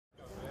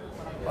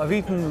I've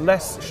eaten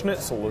less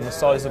schnitzel than the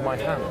size of my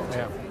hand,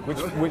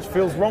 which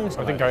feels wrong to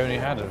me. I think I only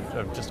had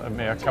just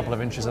a couple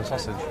of inches of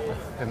sausage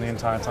in the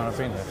entire time I've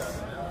been here.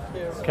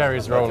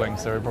 Carey's rolling,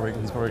 so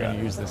he's probably going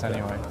to use this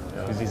anyway,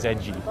 because he's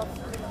edgy.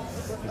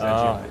 He's edgy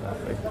like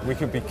that. We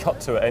could be cut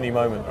to at any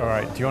moment. All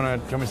right, do you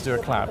want me to do a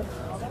clap?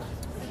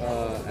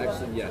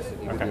 Actually, yes.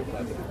 If you could do a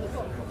clap.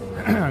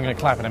 I'm going to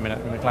clap in a minute.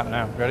 I'm going to clap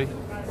now. Ready?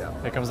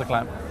 Yeah. Here comes the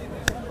clap.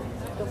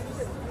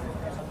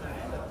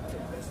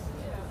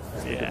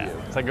 Yeah.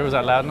 Is that good? Was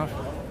that loud enough?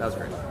 That was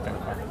great. Okay.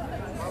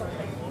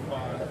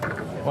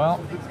 Well,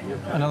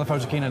 another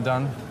Photokina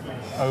done.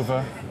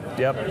 Over.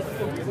 Yep.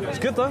 It's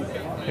good though.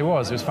 It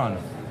was fun.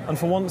 And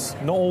for once,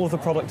 not all of the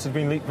products had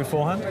been leaked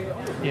beforehand.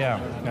 Yeah.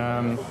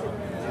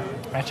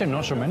 Actually, I'm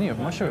not sure many of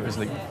them. I'm not sure it was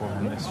leaked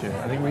beforehand this year.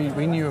 I think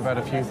we knew about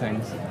a few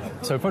things.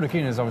 So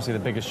Photokina is obviously the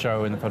biggest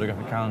show in the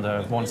photographic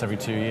calendar once every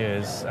 2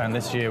 years. And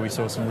this year we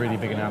saw some really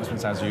big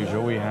announcements as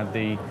usual. We had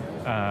the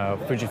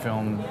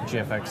Fujifilm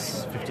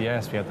GFX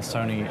 50S, we had the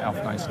Sony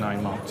Alpha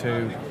 99 Mark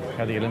II, we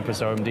had the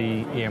Olympus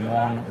OMD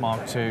EM1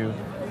 Mark II,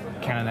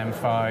 Canon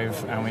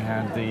M5, and we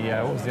had the,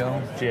 what was the other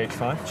one?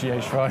 GH5.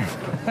 GH5,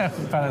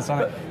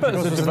 Panasonic. But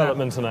it's a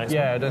development announcement.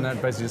 Yeah,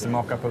 basically just a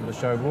mock-up of the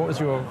show. But what was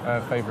your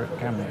favourite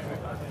camera?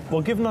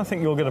 Well, given I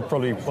think you're going to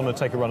probably want to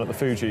take a run at the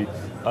Fuji,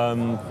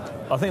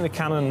 I think the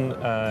Canon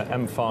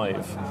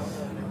M5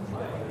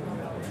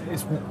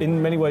 is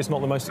in many ways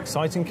not the most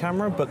exciting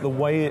camera, but the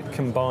way it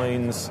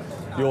combines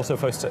the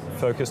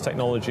autofocus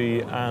technology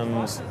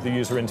and the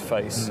user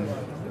interface,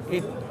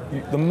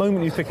 the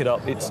moment you pick it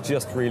up, it's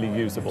just really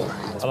usable.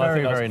 It's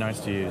very nice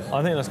to use.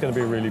 I think that's going to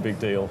be a really big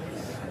deal.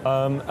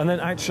 And then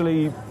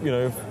actually,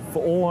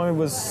 for all I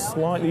was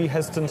slightly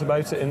hesitant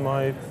about it in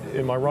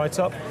my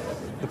write-up,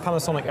 the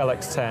Panasonic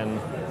LX10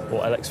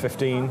 or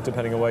LX15,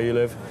 depending on where you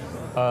live,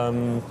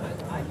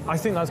 I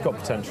think that's got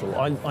potential.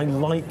 I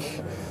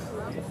like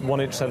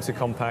 1-inch sensor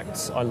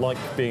compacts. I like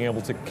being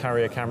able to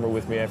carry a camera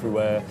with me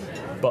everywhere,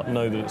 but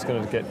know that it's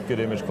going to get good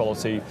image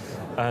quality.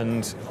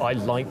 And I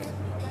like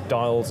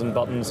dials and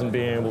buttons and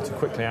being able to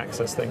quickly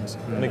access things.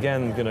 And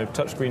again,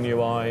 touchscreen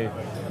UI,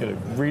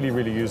 really,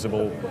 really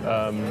usable.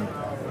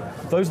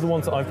 Those are the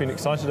ones that I've been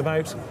excited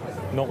about.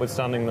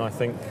 Notwithstanding, I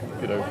think,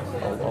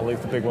 I'll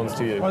leave the big ones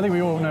to you. Well, I think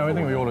we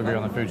all agree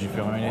on the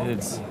Fujifilm. I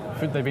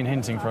mean, they've been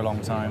hinting for a long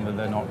time that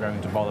they're not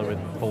going to bother with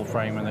full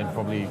frame, and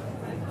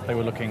they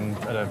were looking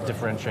at a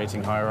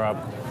differentiating higher up.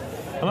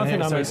 And I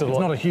think that makes it's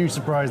not a huge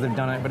surprise they've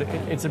done it, but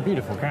it's a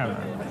beautiful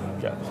camera.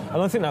 Yeah,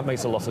 and I think that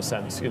makes a lot of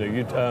sense.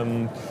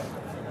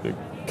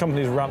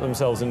 Companies wrap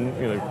themselves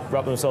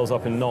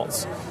up in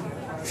knots,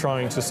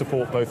 trying to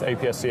support both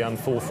APS-C and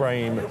full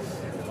frame.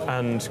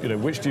 And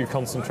which do you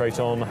concentrate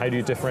on? How do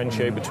you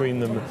differentiate between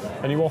them?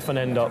 And you often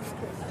end up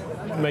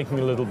making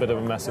a little bit of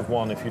a mess of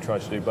one if you try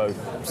to do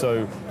both.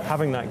 So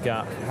having that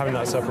gap, having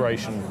that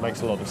separation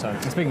makes a lot of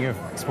sense. And speaking of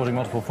supporting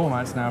multiple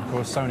formats, now of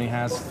course Sony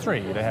has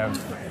 3. They have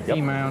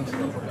E-mount,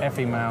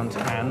 FE mount,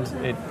 and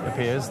it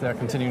appears they're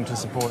continuing to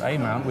support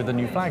A-mount with the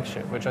new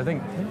flagship, which I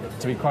think,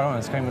 to be quite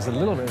honest, came as a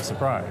little bit of a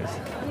surprise.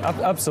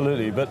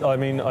 Absolutely, but I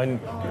mean,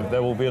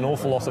 there will be an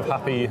awful lot of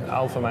happy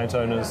Alpha mount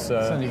owners.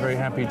 Certainly very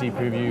happy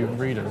DPReview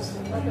readers.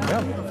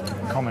 Yeah.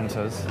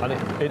 Commenters. And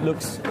it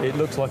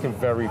looks like a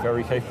very,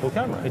 very capable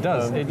camera. It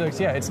does. It looks,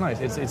 it's nice.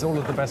 It's all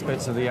of the best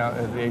bits of the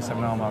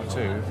A7R Mark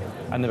II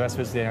and the best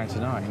bits of the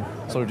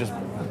A99 sort of just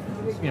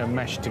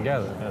meshed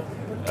together.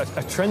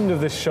 A trend of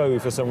this show,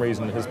 for some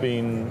reason, has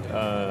been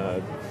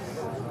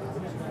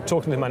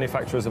talking to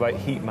manufacturers about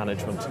heat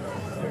management.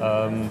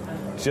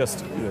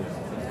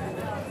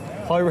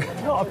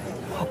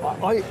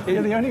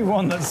 You're the only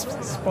one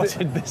that's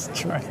spotted this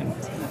trend.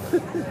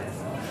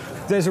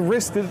 There's a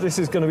risk that this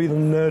is going to be the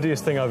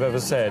nerdiest thing I've ever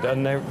said,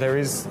 and there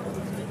is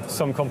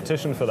some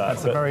competition for that.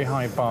 That's a very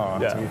high bar,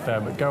 to be fair,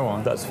 but go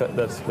on. That's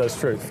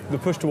true. The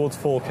push towards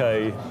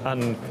 4K,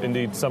 and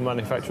indeed some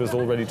manufacturers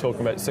already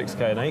talking about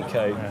 6K and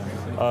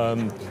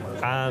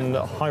 8K, and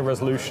high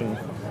resolution,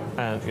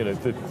 and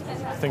the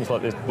things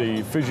like this,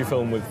 the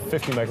Fujifilm with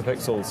 50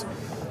 megapixels,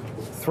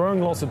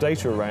 throwing lots of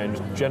data around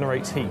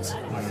generates heat.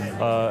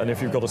 And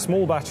if you've got a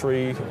small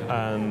battery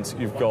and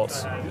you've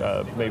got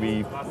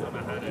maybe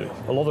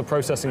a lot of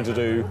processing to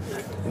do,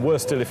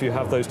 worse still if you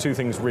have those two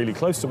things really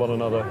close to one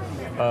another,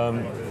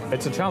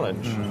 it's a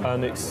challenge.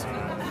 And it's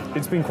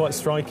been quite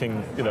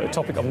striking. A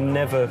topic I've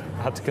never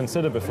had to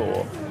consider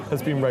before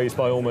has been raised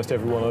by almost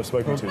everyone I've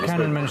spoken to.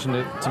 Canon mentioned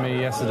it to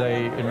me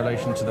yesterday in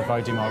relation to the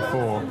 5D Mark IV,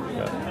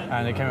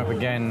 and it came up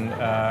again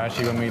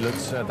actually when we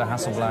looked at the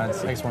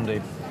Hasselblad's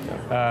X1D.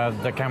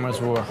 The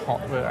cameras were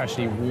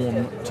actually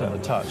warm to the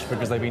touch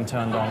because they've been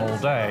turned on all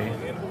day,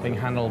 being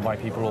handled by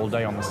people all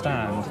day on the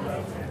stand,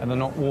 and they're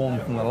not warm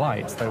from the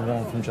lights, they're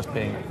warm from just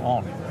being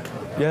on.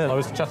 Yeah, I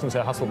was chatting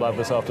to Hasselblad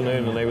this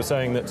afternoon, and they were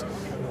saying that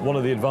one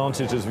of the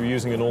advantages of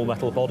using an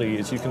all-metal body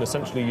is you can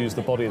essentially use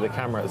the body of the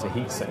camera as a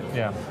heat sink.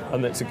 Yeah.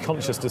 And it's a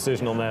conscious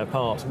decision on their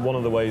part. One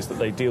of the ways that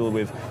they deal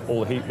with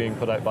all the heat being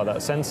put out by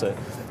that sensor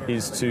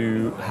is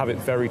to have it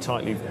very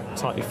tightly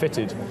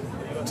fitted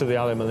to the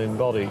aluminium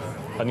body.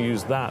 and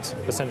use that,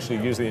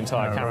 essentially use the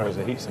entire camera as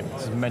a heatsink.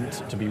 It's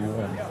meant to be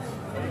warm.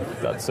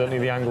 That's certainly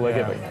the angle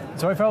they're giving.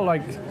 So I felt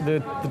like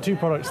the two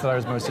products that I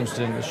was most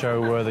interested in at the show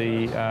were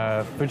the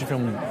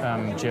Fujifilm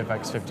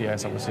GFX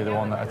 50S, obviously the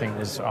one that I think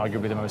was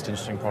arguably the most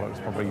interesting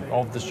product probably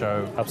of the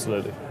show.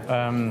 Absolutely.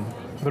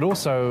 But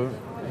also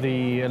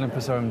the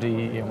Olympus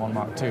OMD EM1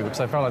 Mark II, because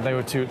I felt like they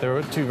were two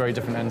very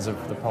different ends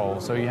of the pole.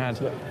 So you had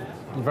a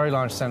very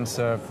large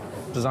sensor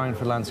designed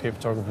for landscape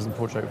photographers and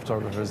portrait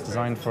photographers,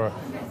 designed for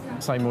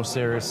slightly more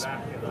serious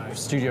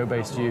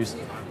studio-based use.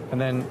 And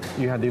then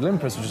you had the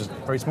Olympus, which is a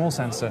very small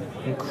sensor,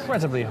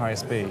 incredibly high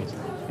speed,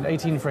 and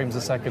 18 frames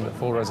a second at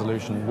full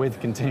resolution with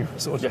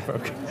continuous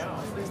autofocus.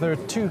 So there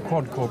are two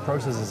quad-core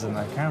processors in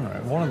that camera.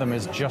 One of them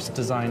is just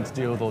designed to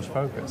deal with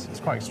autofocus.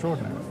 It's quite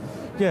extraordinary.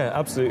 Yeah,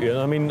 absolutely. And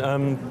I mean,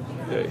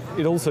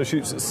 it also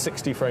shoots at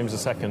 60 frames a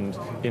second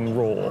in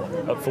RAW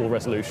at full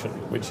resolution,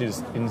 which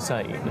is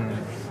insane.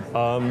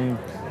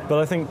 But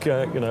I think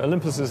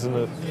Olympus is in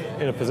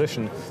a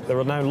position. There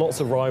are now lots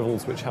of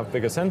rivals which have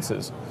bigger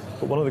sensors,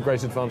 but one of the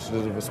great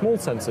advantages of a small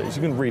sensor is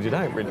you can read it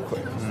out really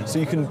quick. So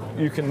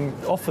you can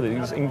offer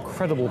these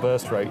incredible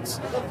burst rates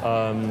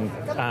and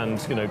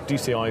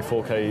DCI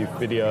 4K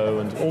video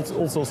and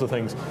all sorts of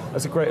things.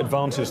 That's a great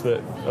advantage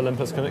that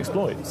Olympus can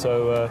exploit.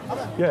 So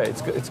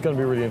it's going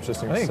to be really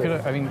interesting. I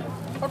think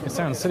it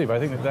sounds silly, but I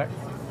think that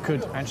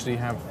could actually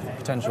have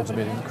potential to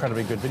be an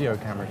incredibly good video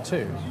camera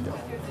too.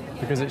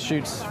 Because it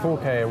shoots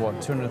 4K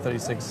at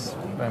 236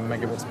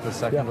 megabits per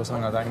second or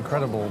something like that,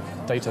 incredible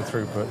data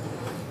throughput.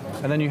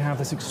 And then you have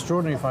this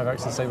extraordinary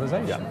 5-axis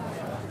stabilization. Yeah.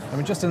 I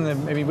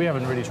mean, we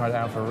haven't really tried it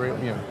out for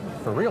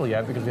real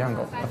yet because we haven't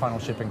got a final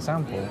shipping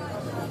sample.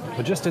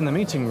 But just in the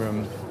meeting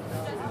room,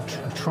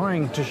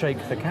 trying to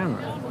shake the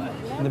camera,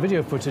 and the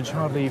video footage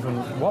hardly even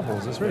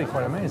wobbles. It's really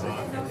quite amazing.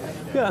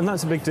 Yeah, and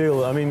that's a big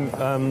deal. I mean,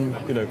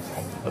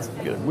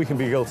 we can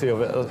be guilty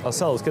of it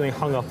ourselves, getting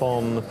hung up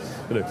on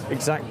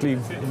exactly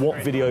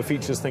what video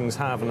features things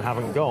have and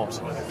haven't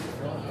got.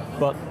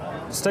 But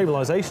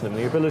stabilization and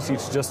the ability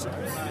to just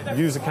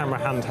use a camera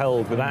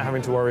handheld without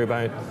having to worry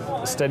about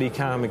a steady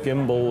cam, a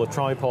gimbal, a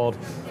tripod,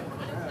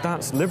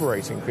 that's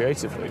liberating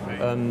creatively.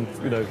 And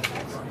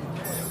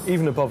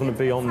even above and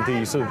beyond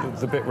the sort of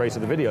the bit rate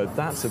of the video,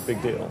 that's a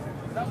big deal.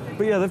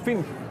 But yeah, there've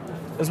been,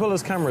 as well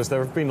as cameras,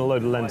 there have been a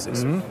load of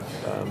lenses.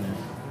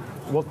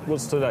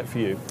 What stood out for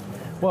you?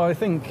 Well, I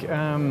think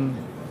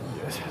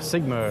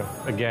Sigma,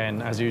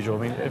 again, as usual.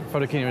 I mean,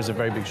 Photokina is a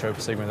very big show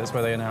for Sigma. That's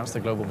where they announced the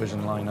Global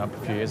Vision lineup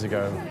a few years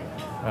ago,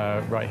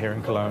 right here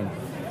in Cologne.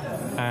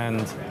 And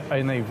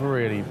they've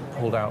really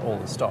pulled out all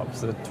the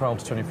stops. The 12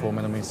 to 24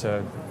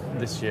 millimeter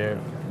this year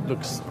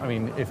looks, I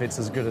mean, if it's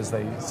as good as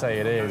they say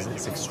it is,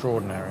 it's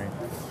extraordinary.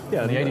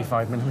 Yeah, and the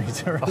 85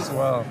 millimeter as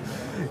well.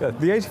 Yeah,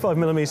 the 85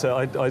 millimeter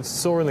I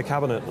saw in the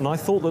cabinet, and I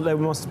thought that there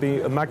must be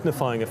a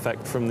magnifying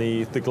effect from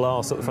the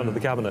glass at the front of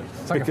the cabinet.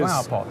 It's like a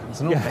flower pot. It's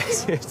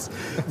enormous.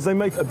 They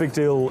make a big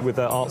deal with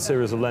their art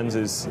series of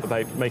lenses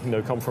about making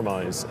no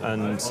compromise,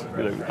 and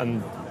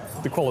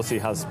the quality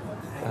has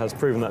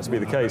proven that to be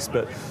the case,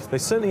 but they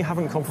certainly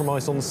haven't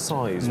compromised on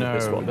size with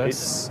this one.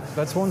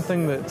 That's one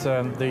thing that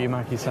the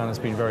Yamaki-san has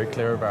been very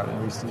clear about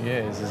in recent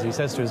years, is he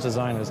says to his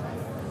designers,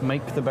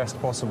 make the best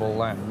possible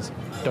lens,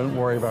 don't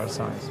worry about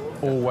size,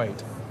 or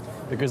weight,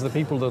 because the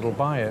people that will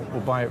buy it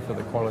for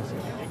the quality.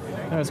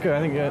 No, it's good. I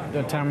think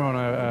Tamron,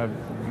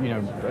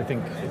 I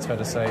think it's fair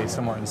to say,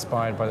 somewhat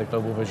inspired by the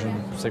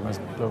Sigma's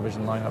Global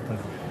Vision lineup and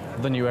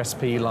the new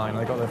SP line.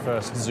 They got their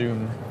first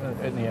zoom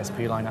in the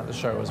SP line at the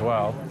show as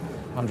well.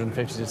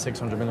 150 to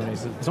 600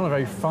 millimeters. It's not a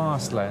very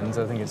fast lens.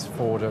 I think it's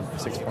 4 to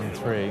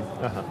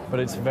 6.3, but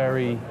it's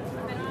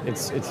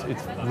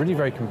really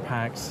very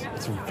compact.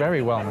 It's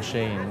very well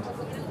machined,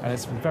 and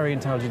it's very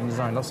intelligent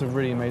design. Lots of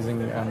really amazing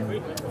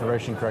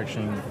duration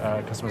correction,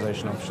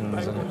 customization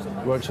options, and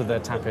it works with their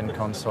tap-in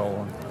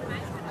console.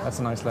 That's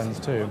a nice lens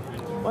too.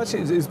 Well,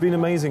 actually, it's been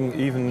amazing,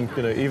 even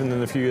in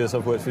the few years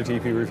I've worked for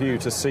DPReview,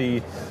 to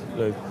see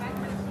the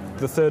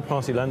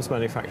third-party lens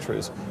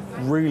manufacturers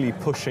really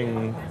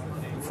pushing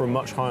for a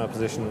much higher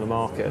position in the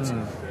market.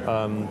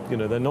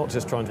 They're not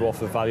just trying to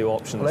offer value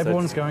options. Well,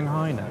 everyone's going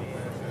high now.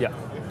 Yeah.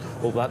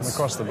 Well, that's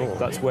across the board.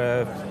 That's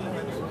where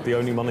the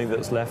only money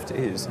that's left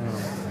is.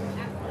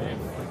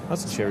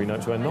 That's a cheery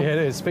note to end on. Yeah, it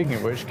is. Speaking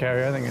of which,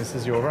 Carey, I think this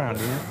is your round,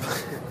 isn't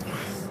it?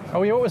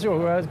 Oh, yeah, what was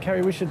your...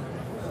 Carey, we should...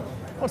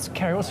 What's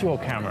your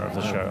camera of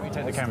the show?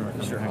 Take the camera.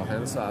 Sure,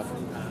 hands off.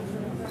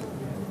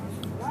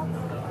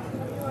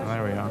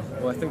 There we are.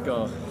 Well, I think,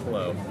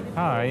 hello.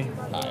 Hi.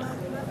 Hi.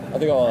 I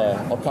think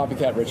I'll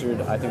copycat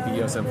Richard. I think the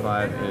EOS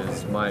M5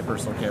 is my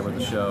personal camera of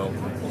the show.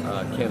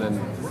 Canon,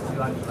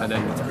 and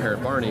then to compare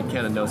it, Barney,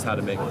 Canon knows how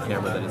to make a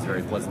camera that is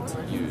very pleasant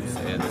to use,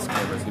 and this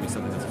camera is going to be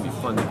something that's going to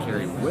be fun to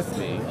carry with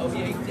me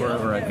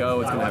wherever I go.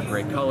 It's going to have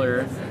great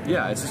color.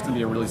 Yeah, it's just going to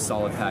be a really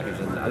solid package,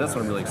 and that's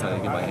what I'm really excited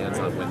to get my hands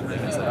on when they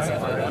can send us a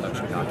final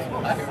production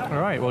copy.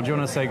 All right. Well, do you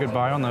want to say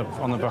goodbye on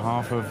the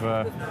behalf of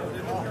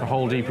the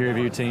whole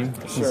DPReview team?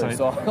 Sure.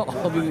 So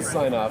I'll do the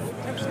sign off.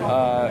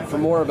 For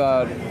more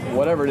about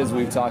whatever it is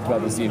we've talked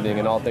about this evening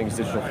and all things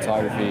digital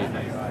photography,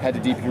 head to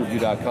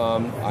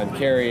DPReview.com. I'm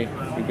Carey.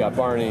 We've got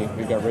Barney.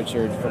 We've got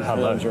Richard from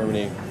Cologne,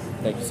 Germany.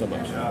 Thank you so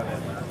much.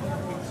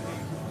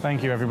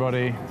 Thank you,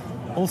 everybody.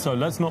 Also,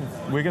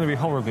 we're going to be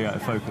horribly out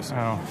of focus.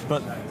 Oh.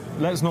 But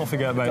let's not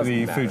forget about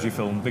the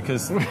Fujifilm,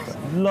 because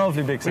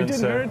lovely big We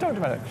sensor. already talked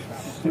about it.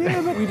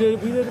 Yeah, but We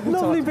did.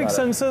 lovely big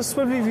sensor,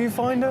 swivelly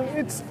viewfinder.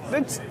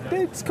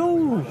 It's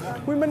cool.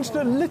 We mentioned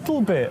a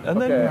little bit, and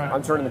Okay, then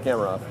I'm turning the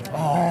camera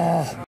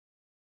off.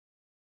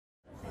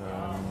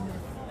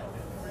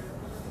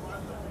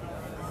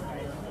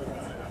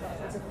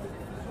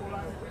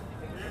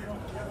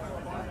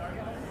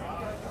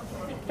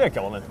 yeah,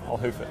 go on then. I'll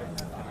hoof it.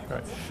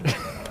 Great.